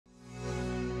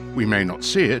We may not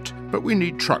see it, but we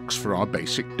need trucks for our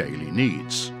basic daily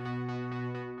needs.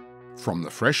 From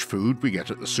the fresh food we get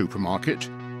at the supermarket,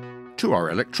 to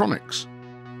our electronics,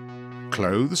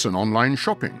 clothes and online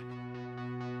shopping.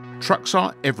 Trucks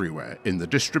are everywhere in the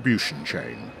distribution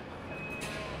chain.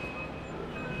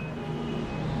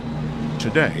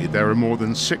 Today, there are more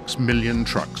than 6 million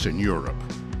trucks in Europe.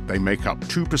 They make up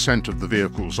 2% of the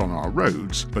vehicles on our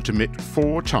roads, but emit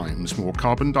 4 times more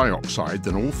carbon dioxide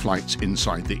than all flights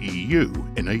inside the EU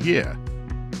in a year.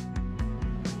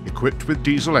 Equipped with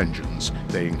diesel engines,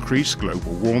 they increase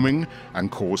global warming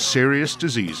and cause serious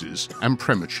diseases and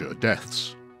premature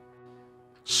deaths.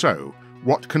 So,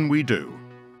 what can we do?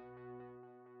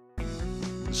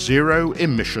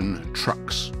 Zero-emission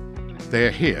trucks. They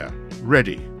are here,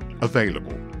 ready,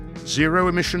 available.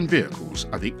 Zero-emission vehicles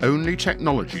are the only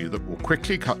technology that will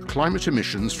quickly cut climate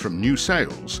emissions from new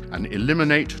sales and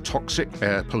eliminate toxic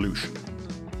air pollution.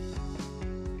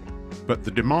 But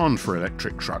the demand for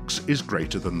electric trucks is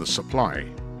greater than the supply.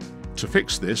 To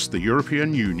fix this, the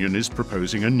European Union is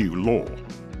proposing a new law.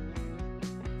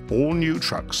 All new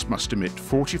trucks must emit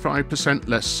 45%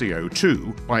 less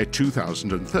CO2 by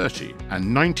 2030 and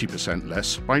 90%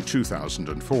 less by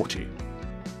 2040.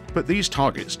 But these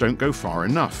targets don't go far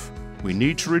enough. We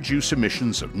need to reduce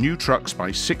emissions of new trucks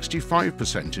by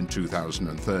 65% in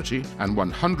 2030 and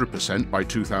 100% by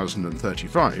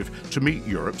 2035 to meet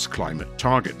Europe's climate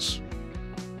targets.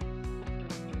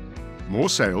 More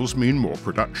sales mean more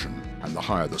production, and the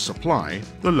higher the supply,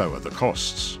 the lower the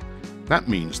costs. That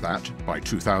means that, by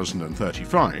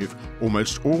 2035,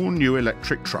 almost all new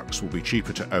electric trucks will be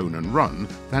cheaper to own and run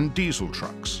than diesel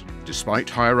trucks. Despite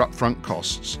higher upfront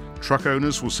costs, truck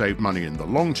owners will save money in the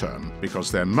long term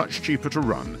because they're much cheaper to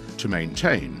run, to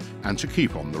maintain, and to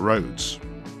keep on the roads.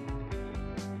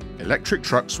 Electric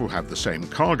trucks will have the same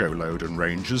cargo load and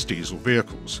range as diesel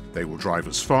vehicles. They will drive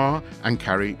as far and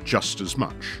carry just as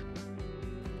much.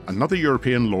 Another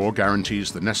European law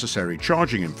guarantees the necessary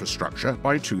charging infrastructure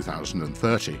by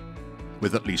 2030.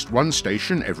 With at least one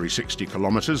station every 60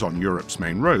 kilometers on Europe's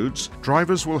main roads,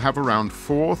 drivers will have around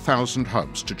 4,000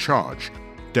 hubs to charge,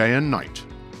 day and night.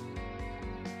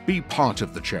 Be part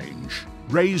of the change.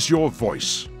 Raise your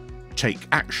voice. Take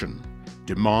action.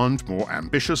 Demand more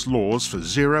ambitious laws for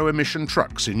zero-emission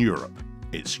trucks in Europe.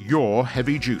 It's your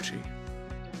heavy duty.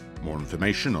 More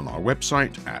information on our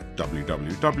website at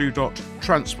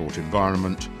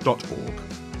www.transportenvironment.org.